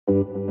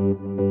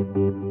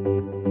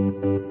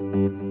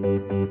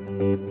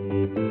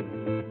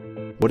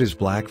What is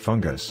black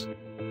fungus?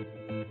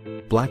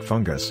 Black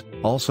fungus,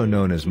 also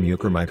known as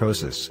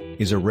mucormycosis,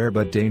 is a rare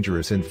but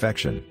dangerous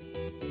infection.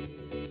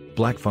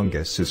 Black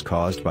fungus is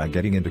caused by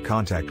getting into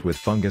contact with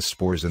fungus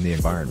spores in the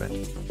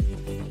environment.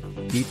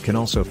 Heat can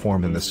also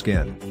form in the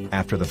skin,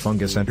 after the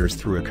fungus enters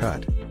through a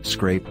cut,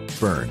 scrape,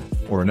 burn,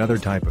 or another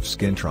type of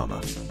skin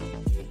trauma.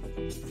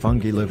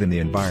 Fungi live in the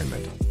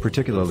environment,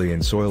 particularly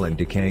in soil and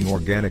decaying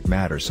organic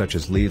matter such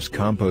as leaves,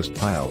 compost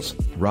piles,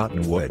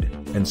 rotten wood,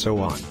 and so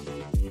on.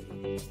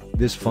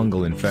 This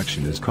fungal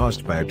infection is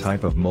caused by a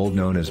type of mold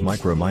known as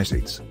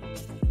mucormycosis.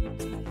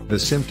 The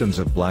symptoms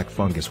of black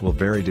fungus will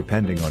vary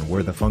depending on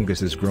where the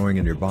fungus is growing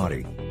in your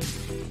body.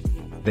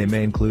 They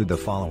may include the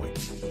following: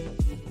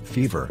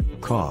 fever,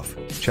 cough,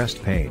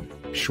 chest pain,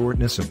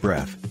 shortness of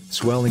breath,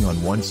 swelling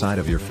on one side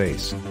of your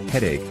face,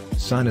 headache,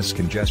 sinus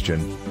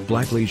congestion,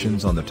 black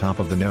lesions on the top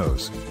of the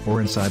nose,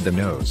 or inside the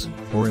nose,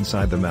 or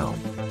inside the mouth,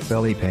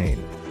 belly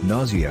pain,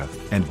 nausea,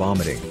 and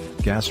vomiting,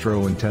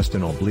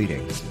 gastrointestinal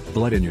bleeding,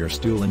 blood in your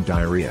stool and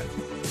diarrhea.